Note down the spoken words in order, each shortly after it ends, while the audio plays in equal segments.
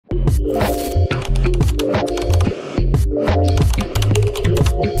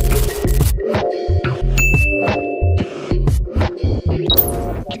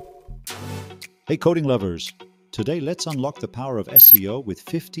Hey coding lovers! Today let's unlock the power of SEO with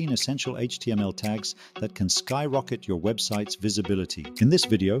 15 essential HTML tags that can skyrocket your website's visibility. In this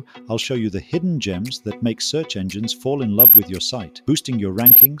video, I'll show you the hidden gems that make search engines fall in love with your site, boosting your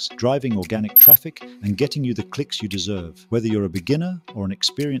rankings, driving organic traffic, and getting you the clicks you deserve. Whether you're a beginner or an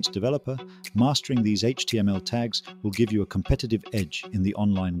experienced developer, mastering these HTML tags will give you a competitive edge in the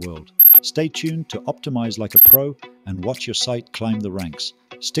online world. Stay tuned to optimize like a pro and watch your site climb the ranks.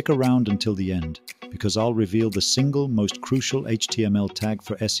 Stick around until the end, because I'll reveal the single most crucial HTML tag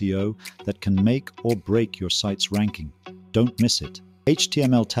for SEO that can make or break your site's ranking. Don't miss it.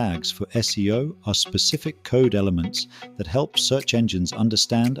 HTML tags for SEO are specific code elements that help search engines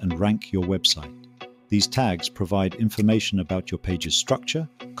understand and rank your website. These tags provide information about your page's structure,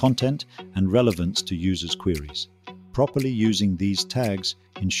 content, and relevance to users' queries. Properly using these tags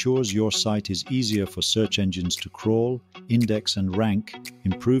ensures your site is easier for search engines to crawl, index, and rank,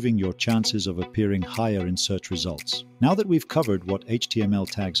 improving your chances of appearing higher in search results. Now that we've covered what HTML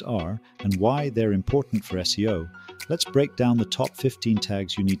tags are and why they're important for SEO, let's break down the top 15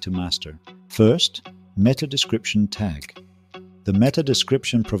 tags you need to master. First, meta description tag. The meta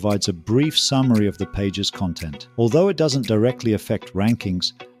description provides a brief summary of the page's content. Although it doesn't directly affect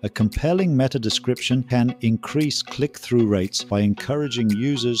rankings, a compelling meta description can increase click-through rates by encouraging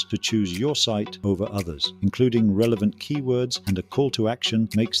users to choose your site over others. Including relevant keywords and a call to action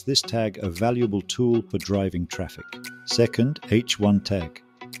makes this tag a valuable tool for driving traffic. Second, H1 tag.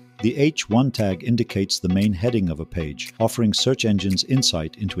 The H1 tag indicates the main heading of a page, offering search engines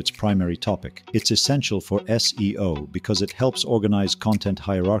insight into its primary topic. It's essential for SEO because it helps organize content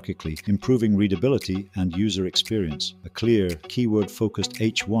hierarchically, improving readability and user experience. A clear, keyword-focused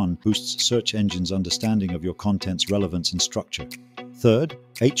H1 boosts search engines' understanding of your content's relevance and structure. Third,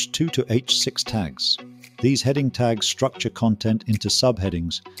 H2 to H6 tags. These heading tags structure content into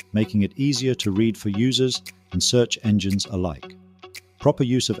subheadings, making it easier to read for users and search engines alike. Proper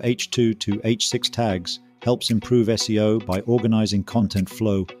use of H2 to H6 tags helps improve SEO by organizing content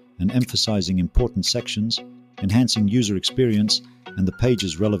flow and emphasizing important sections, enhancing user experience and the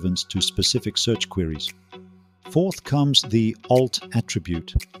page's relevance to specific search queries. Fourth comes the alt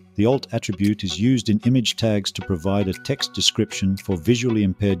attribute. The alt attribute is used in image tags to provide a text description for visually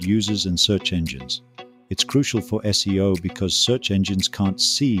impaired users and search engines. It's crucial for SEO because search engines can't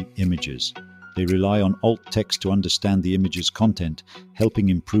see images. They rely on alt text to understand the image's content, helping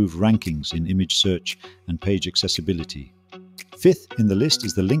improve rankings in image search and page accessibility. Fifth in the list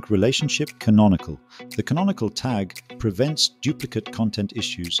is the link relationship canonical. The canonical tag prevents duplicate content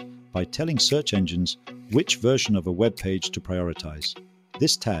issues by telling search engines which version of a web page to prioritize.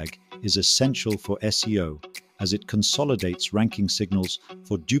 This tag is essential for SEO as it consolidates ranking signals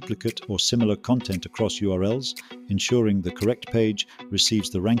for duplicate or similar content across URLs, ensuring the correct page receives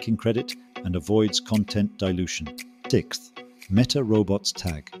the ranking credit and avoids content dilution. Sixth, meta robots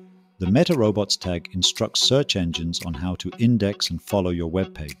tag. The meta robots tag instructs search engines on how to index and follow your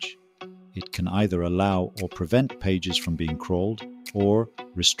web page. It can either allow or prevent pages from being crawled or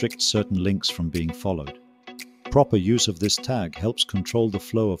restrict certain links from being followed. Proper use of this tag helps control the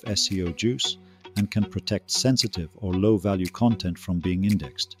flow of SEO juice and can protect sensitive or low-value content from being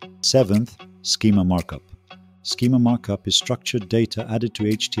indexed. Seventh, schema markup. Schema markup is structured data added to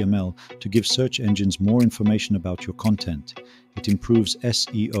HTML to give search engines more information about your content. It improves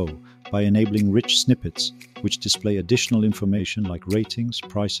SEO by enabling rich snippets, which display additional information like ratings,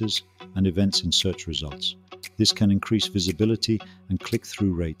 prices, and events in search results. This can increase visibility and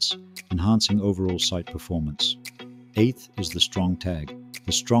click-through rates, enhancing overall site performance. Eighth is the strong tag.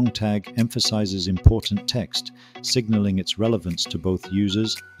 The strong tag emphasizes important text, signaling its relevance to both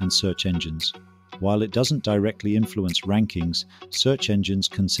users and search engines. While it doesn't directly influence rankings, search engines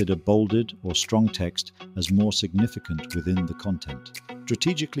consider bolded or strong text as more significant within the content.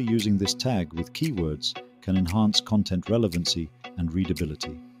 Strategically using this tag with keywords can enhance content relevancy and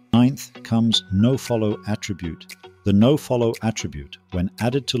readability. Ninth comes nofollow attribute. The nofollow attribute, when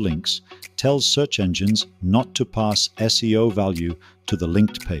added to links, tells search engines not to pass SEO value to the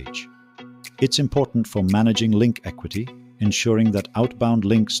linked page. It's important for managing link equity, ensuring that outbound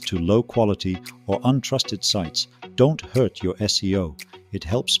links to low-quality or untrusted sites don't hurt your SEO. It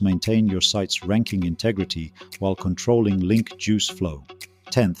helps maintain your site's ranking integrity while controlling link juice flow.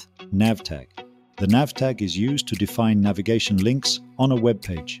 10th, nav tag. The nav tag is used to define navigation links on a web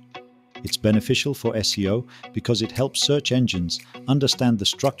page. It's beneficial for SEO because it helps search engines understand the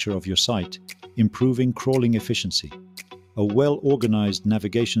structure of your site, improving crawling efficiency. A well-organized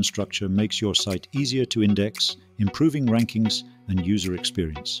navigation structure makes your site easier to index, improving rankings and user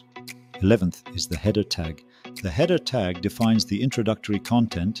experience. 11th is the header tag. The header tag defines the introductory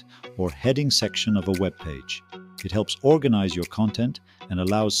content or heading section of a web page. It helps organize your content and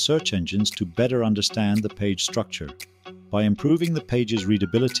allows search engines to better understand the page structure. By improving the page's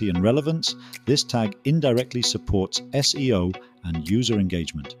readability and relevance, this tag indirectly supports SEO and user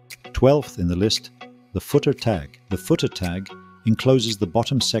engagement. 12th in the list, the footer tag. The footer tag encloses the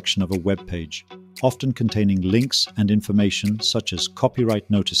bottom section of a web page, often containing links and information such as copyright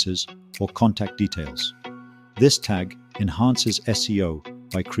notices or contact details. This tag enhances SEO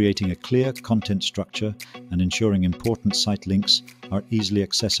by creating a clear content structure and ensuring important site links are easily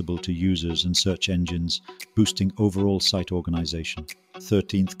accessible to users and search engines, boosting overall site organization.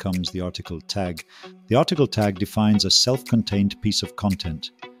 13th comes the article tag. The article tag defines a self-contained piece of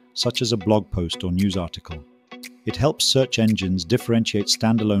content, such as a blog post or news article. It helps search engines differentiate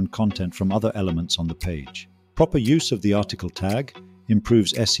standalone content from other elements on the page. Proper use of the article tag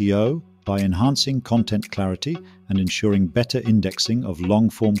improves SEO by enhancing content clarity and ensuring better indexing of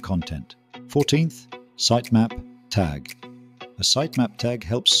long-form content. 14th, sitemap tag. A sitemap tag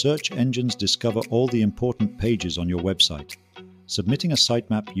helps search engines discover all the important pages on your website. Submitting a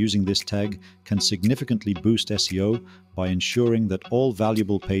sitemap using this tag can significantly boost SEO by ensuring that all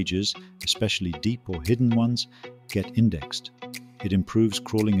valuable pages, especially deep or hidden ones, get indexed. It improves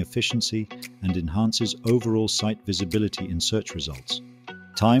crawling efficiency and enhances overall site visibility in search results.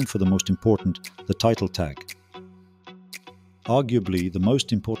 Time for the most important, the title tag. Arguably, the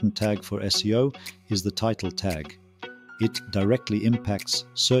most important tag for SEO is the title tag. It directly impacts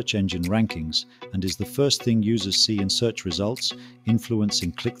search engine rankings and is the first thing users see in search results,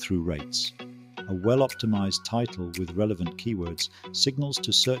 influencing click-through rates. A well-optimized title with relevant keywords signals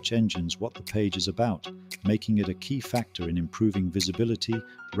to search engines what the page is about, making it a key factor in improving visibility,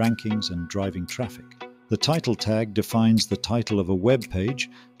 rankings, and driving traffic. The title tag defines the title of a web page,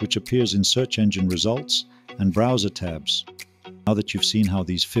 which appears in search engine results and browser tabs. Now that you've seen how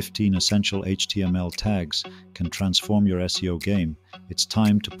these 15 essential HTML tags can transform your SEO game, it's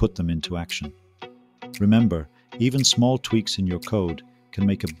time to put them into action. Remember, even small tweaks in your code can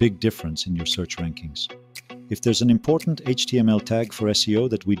make a big difference in your search rankings. If there's an important HTML tag for SEO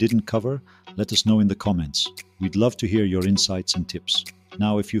that we didn't cover, let us know in the comments. We'd love to hear your insights and tips.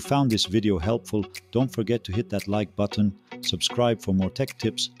 Now, if you found this video helpful, don't forget to hit that like button, subscribe for more tech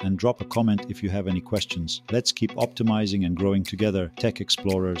tips, and drop a comment if you have any questions. Let's keep optimizing and growing together, tech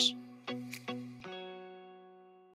explorers.